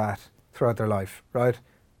impacts of that throughout their life, right,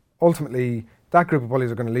 ultimately that group of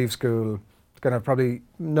bullies are going to leave school, going to have probably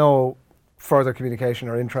no further communication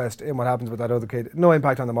or interest in what happens with that other kid, no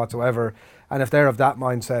impact on them whatsoever. And if they're of that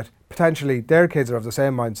mindset, potentially their kids are of the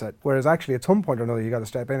same mindset, whereas actually at some point or another you got to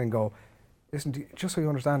step in and go, listen, just so you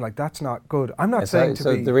understand, like, that's not good. I'm not saying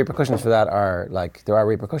so the repercussions for that are, like, there are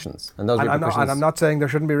repercussions. And those repercussions... I'm not saying there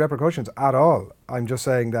shouldn't be repercussions at all. I'm just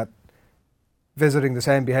saying that visiting the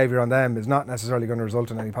same behaviour on them is not necessarily going to result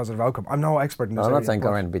in any positive outcome. I'm no expert in this I'm not saying go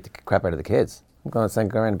around and beat the crap out of the kids. I'm going to say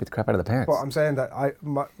go around and beat the crap out of the parents. But I'm saying that I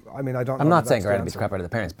don't. I'm not saying go around and beat the crap out of the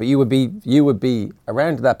parents, but you would be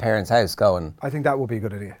around that parent's house going... I think that would be a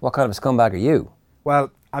good idea. What kind of a scumbag are you?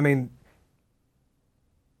 Well, I mean,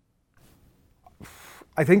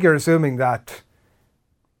 I think you're assuming that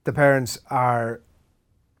the parents are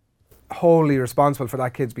wholly responsible for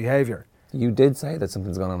that kid's behaviour. You did say that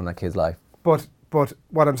something's going on in that kid's life. But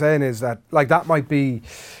what I'm saying is that, like, that might be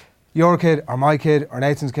your kid or my kid or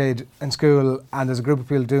Nathan's kid in school, and there's a group of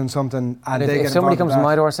people doing something, and if somebody comes to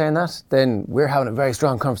my door saying that, then we're having a very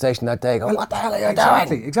strong conversation that day. Go, what the hell are you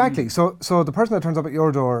doing? Exactly. So the person that turns up at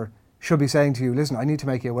your door should be saying to you, listen, I need to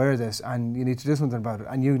make you aware of this, and you need to do something about it.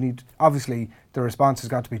 And you need, obviously, the response has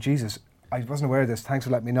got to be, Jesus, I wasn't aware of this. Thanks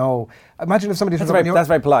for letting me know. Imagine if somebody turns up that's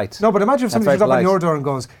very polite. No, but imagine if somebody turns up at your door and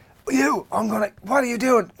goes, what are you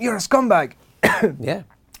doing? You're a scumbag. Yeah.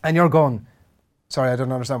 And you're going, sorry, I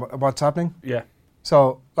don't understand what's happening. Yeah.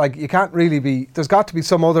 So, like, you can't really be, there's got to be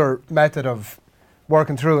some other method of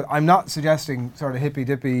working through it. I'm not suggesting sort of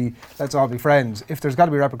hippy-dippy, let's all be friends. If there's got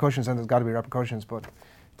to be repercussions, then there's got to be repercussions, but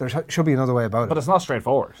there should be another way about it. But it's not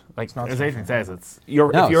straightforward. Like, as Adrian says, it's if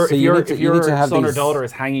your son or daughter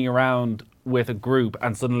is hanging around with a group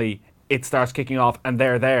and suddenly it starts kicking off and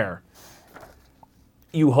they're there,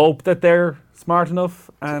 you hope that they're smart enough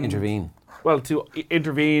and... intervene. Well, to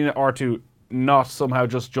intervene or to not somehow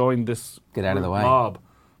just join this get out of the way mob.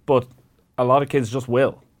 But a lot of kids just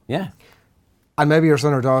will. Yeah. And maybe your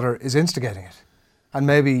son or daughter is instigating it. And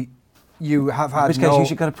maybe you have had in which case you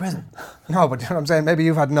should go to prison. No, but you know what I'm saying? Maybe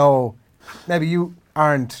you've had maybe you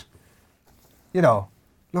aren't,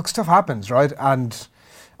 look, stuff happens, right? And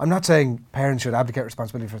I'm not saying parents should abdicate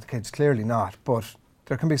responsibility for the kids, clearly not. But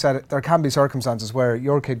there can be circumstances where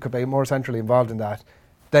your kid could be more centrally involved in that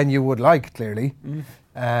than you would like, clearly.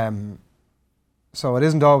 So it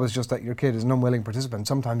isn't always just that your kid is an unwilling participant.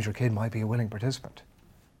 Sometimes your kid might be a willing participant.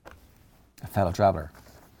 A fellow traveller.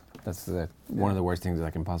 That's one of the worst outcomes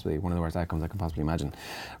I can possibly imagine.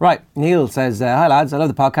 Right, Neil says, hi lads, I love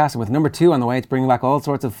the podcast, and with number 2 on the way, it's bringing back all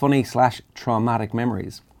sorts of funny/traumatic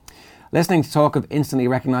memories. Listening to talk of instantly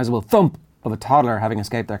recognisable thump of a toddler having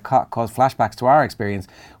escaped their cot caused flashbacks to our experience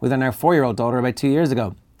with our now 4-year-old daughter about 2 years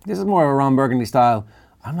ago. This is more of a Ron Burgundy style,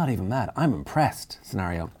 I'm not even mad, I'm impressed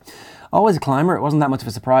scenario. Always a climber, it wasn't that much of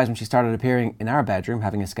a surprise when she started appearing in our bedroom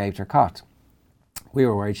having escaped her cot. We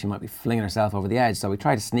were worried she might be flinging herself over the edge, so we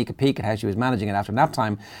tried to sneak a peek at how she was managing it after nap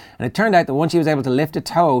time, and it turned out that once she was able to lift a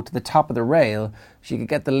toe to the top of the rail, she could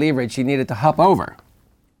get the leverage she needed to hop over.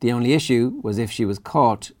 The only issue was if she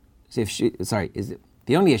caught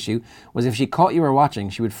you were watching,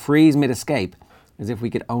 she would freeze mid-escape, as if we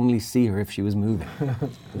could only see her if she was moving.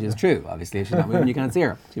 Which is true, obviously. If she's not moving, you can't see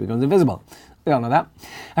her. She becomes invisible. We all know that.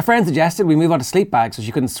 A friend suggested we move on to sleep bags so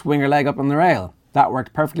she couldn't swing her leg up on the rail. That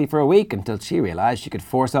worked perfectly for a week until she realised she could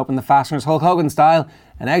force open the fasteners Hulk Hogan style,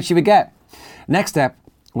 and out she would get. Next step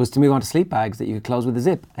was to move on to sleep bags that you could close with a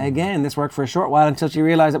zip. Again, this worked for a short while until she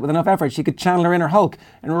realised that with enough effort she could channel her inner Hulk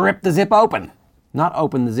and rip the zip open. Not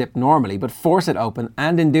open the zip normally, but force it open,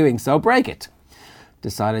 and in doing so, break it.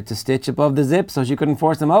 Decided to stitch above the zip so she couldn't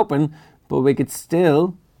force them open, but we could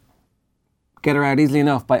still get her out easily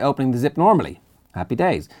enough by opening the zip normally. Happy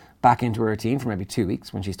days. Back into her routine for maybe 2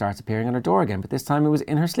 weeks when she starts appearing on her door again, but this time it was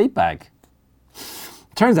in her sleep bag.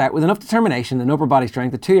 Turns out, with enough determination and upper body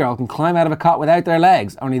strength, the 2-year-old can climb out of a cot without their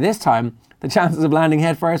legs, only this time the chances of landing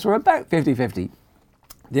head first were about 50-50.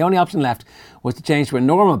 The only option left was to change to a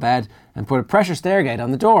normal bed and put a pressure stairgate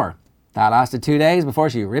on the door. That lasted 2 days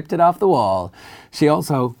before she ripped it off the wall. She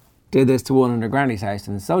also did this to one in her granny's house,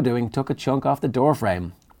 and in so doing took a chunk off the door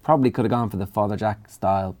frame. Probably could have gone for the Father Jack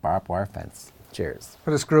style barbed wire fence. Cheers.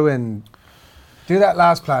 Put a screw in. Do that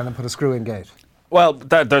last plan and put a screw in gate. Well,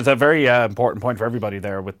 there's a very important point for everybody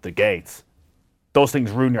there with the gates. Those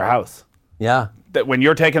things ruin your house. Yeah. That when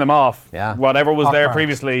you're taking them off, whatever was there part.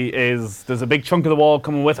 previously there's a big chunk of the wall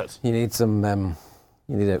coming with it. You need some,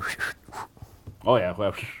 you need a... Oh yeah,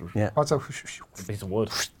 well, yeah. What's a piece of wood.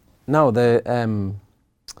 No, the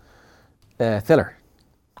filler.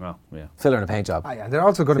 Oh, yeah. Filler in a paint job. Yeah, they're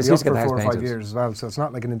also going to be up for 4 or 5 painted. years as well, so it's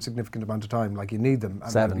not like an insignificant amount of time. Like, you need them,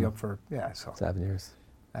 and 7. they'll be up for 7 years.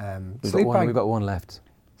 We've got one left.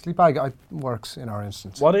 Sleep bag works in our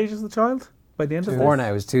instance. What age is the child by the end of this? 4 now,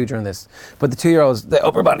 it was 2 during this. But the 2-year-olds, the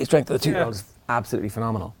upper body strength of the 2-year-olds is absolutely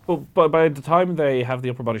phenomenal. But by the time they have the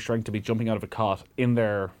upper body strength to be jumping out of a cot in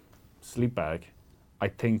their sleep bag, I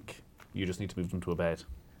think You just need to move them to a bed.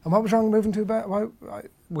 And what was wrong with moving to a bed?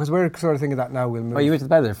 Because we're sort of thinking that now. We'll move. Oh, you went to the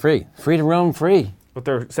bed. They're free to roam, free But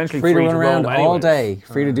they're essentially to run around roam all anyways. day,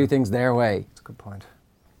 free to do things their way. That's a good point.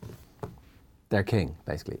 They're king,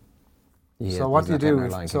 basically. So what do you do?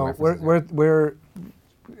 So we're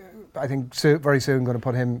I think very soon going to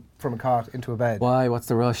put him from a cot into a bed. Why? What's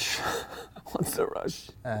the rush? What's the rush?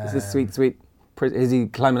 Is this sweet? Is he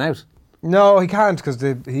climbing out? No, he can't because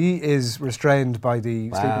he is restrained by the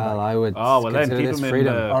sleeping bag. I would. Oh, well then consider keep this him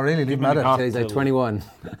freedom. in Oh, really? Leave him at it? Till he's like 21.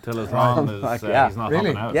 Till as long as Like, yeah. he's not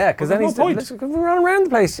Really? hopping out. Yeah, because then Well, he's there's no point. we run around the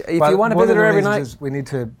place. If Well, you want to one of visit the her every reasons night, is we need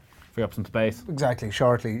to Free up some space. exactly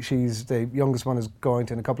shortly. She's the youngest one is going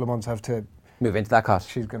to in a couple of months have to. move into that cot.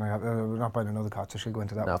 She's going to have we're not buying another cot, so she'll go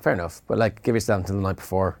into that. No, one. fair enough. But like, give yourself until the night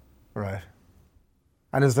before. Right.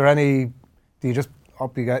 And is there any? Do you just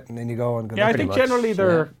up you get and then you go and go? Yeah, I back? think much, generally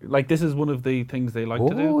they're like this is one of the things they like to Oh,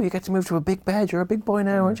 do. you get to move to a big bed. You're a big boy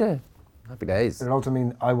now, aren't you? Happy days. Does it also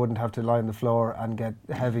mean I wouldn't have to lie on the floor and get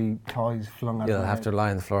heavy toys flung at me? You'll have to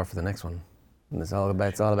lie on the floor for the next one. And it's all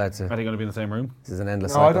about. Are they going to be in the same room? This is an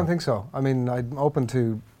endless No, cycle. I don't think so. I mean, I'm open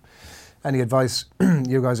to any advice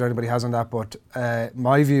you guys or anybody has on that, but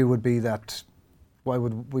my view would be that why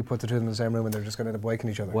would we put the two in the same room and they're just going to end up waking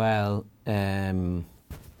each other? Well,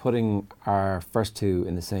 putting our first two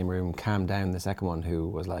in the same room calmed down the second one, who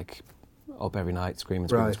was like up every night, screaming,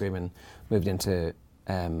 Right. screaming. Moved into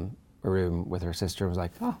a room with her sister and was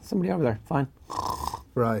like, oh, somebody over there, fine.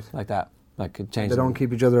 Right. Like that. Like, could change They them. don't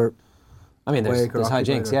keep each other. I mean, there's awake or hijinks,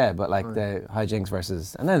 occupied or- yeah, but like Right. the hijinks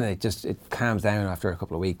versus, and then it calms down after a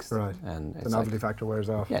couple of weeks. Right. And The it's novelty like, factor wears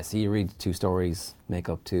off. yeah, so you read two stories, make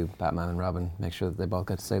up two, Batman and Robin, make sure that they both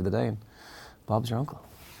get to save the day, and Bob's your uncle.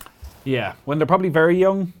 Yeah, when they're probably very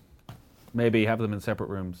young, maybe have them in separate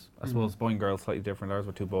rooms. Mm-hmm. I suppose boy and girl slightly different. Ours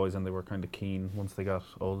were two boys and they were kind of keen once they got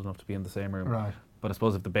old enough to be in the same room. Right. But I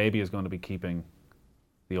suppose if the baby is going to be keeping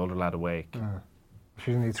the older lad awake,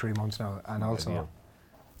 She's only 3 months now, and also, ideal.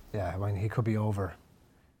 yeah, I mean, he could be over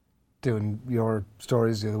doing your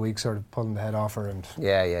stories the other week, sort of pulling the head off her, and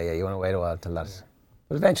Yeah, you want to wait a while till that.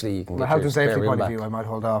 But eventually you can from a get health your and spare safety room point of back. view, I might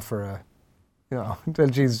hold off for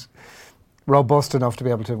until she's robust enough to be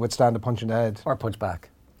able to withstand a punch in the head. Or punch back.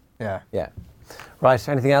 Yeah. Yeah. Right,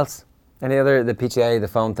 anything else? Any other, the PTA, the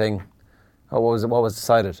phone thing? What was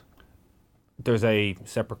decided? there's a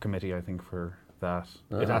separate committee, I think, for that.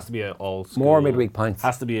 It has to be an all school. More midweek pints.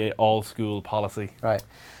 Has to be an all school policy. Right.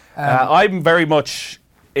 I'm very much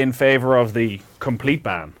in favour of the complete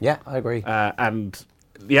ban. Yeah, I agree. And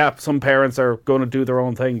yeah, some parents are going to do their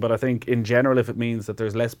own thing, but I think in general, if it means that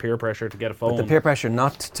there's less peer pressure to get a phone, But the peer pressure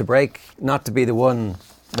not to be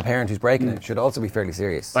the parent who's breaking it, should also be fairly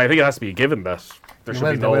serious. I think it has to be a given that there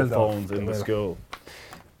should be They will, no though. phones They in the will. school.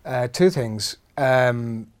 Two things.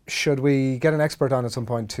 Should we get an expert on at some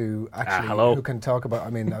point to actually hello. who can talk about? I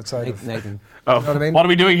mean, outside of Nathan. Oh, know what I mean? What are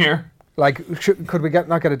we doing here? like, could we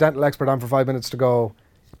not get a dental expert on for 5 minutes to go?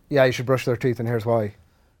 Yeah, you should brush their teeth, and here's why.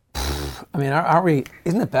 I mean, aren't we?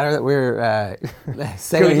 Isn't it better that we're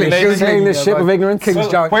sailing Kingsley, this yeah, ship but of ignorance? King's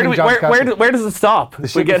John- Where, do King we, John's Castle. where does it stop? If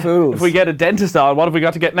we ship of fools. if we get a dentist on, what have we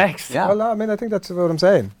got to get next? Yeah. Well, no, I mean, I think that's what I'm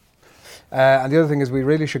saying. And the other thing is, we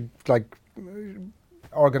really should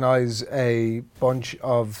organise a bunch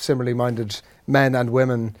of similarly minded men and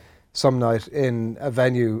women some night in a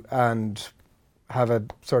venue and have a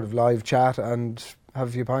sort of live chat and have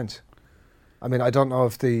a few pints. I mean, I don't know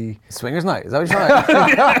if the Swingers night. Is that what you're trying?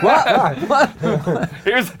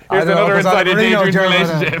 Here's I don't know, another 'cause insight I'm into Marino Adrian's during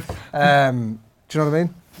relationship. do you know what I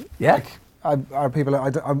mean? Yeah. Are people?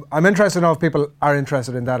 I'm interested to know if people are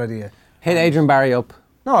interested in that idea. Hit Adrian Barry up.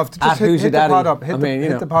 No, if At just hit, Who's hit Your the pod Daddy? up, I mean, you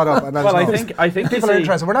hit know. the pod up, and let Well, us I know. think people you are see-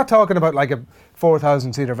 interested. We're not talking about like a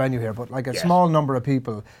 4,000 seater venue here, but like a Yeah. small number of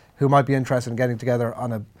people who might be interested in getting together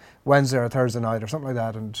on a Wednesday or a Thursday night or something like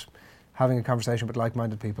that, and having a conversation with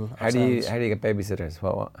like-minded people. How do you ourselves. get babysitters?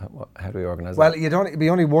 How do we organise Well, that? you'd only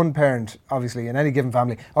be only one parent, obviously, in any given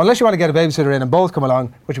family, unless you want to get a babysitter in and both come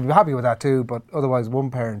along, which we'd be happy with that too. But otherwise,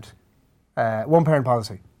 one parent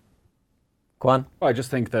policy. Go on. Well, I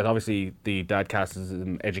just think that obviously the Dadcast is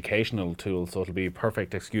an educational tool, so it'll be a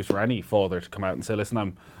perfect excuse for any father to come out and say,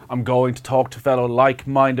 "Listen, I'm going to talk to fellow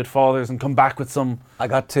like-minded fathers and come back with some." I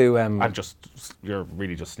got to. And you're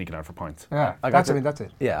really just sneaking out for points. Yeah, I got that's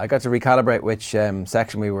it. Yeah, I got to recalibrate which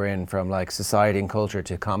section we were in, from like society and culture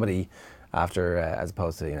to comedy, after as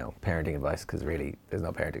opposed to parenting advice, because really there's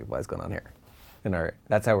no parenting advice going on here.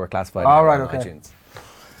 That's how we're classified. All now right, on okay. iTunes.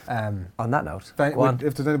 On that note, If go on.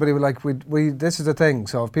 there's anybody would like, this is the thing.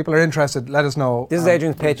 So if people are interested, let us know. This is and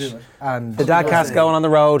Adrian's we'll pitch. do it. And The Dadcast going on the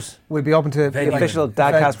road. we'll be open to The official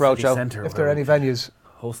Dadcast roadshow. if there are any venues.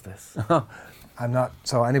 Host this. I'm not.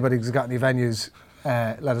 So anybody who's got any venues,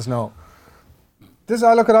 let us know. This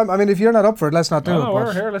I look at. I mean, if you're not up for it, let's not do it. No,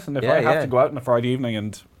 we're here. Listen, if I have to go out on a Friday evening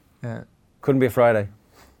and couldn't be a Friday.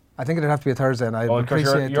 I think it'd have to be a Thursday, and I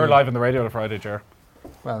appreciate you're live on the radio on a Friday, Ger.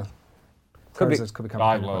 Well, could be coming.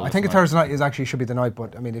 I think a Thursday night should be the night.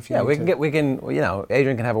 But I mean, if you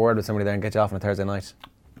Adrian can have a word with somebody there and get you off on a Thursday night.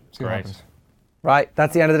 See what happens. Right,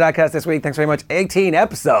 that's the end of the Dadcast this week. Thanks very much. 18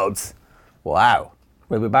 episodes. Wow.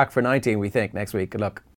 We'll be back for 19, we think, next week. Good luck.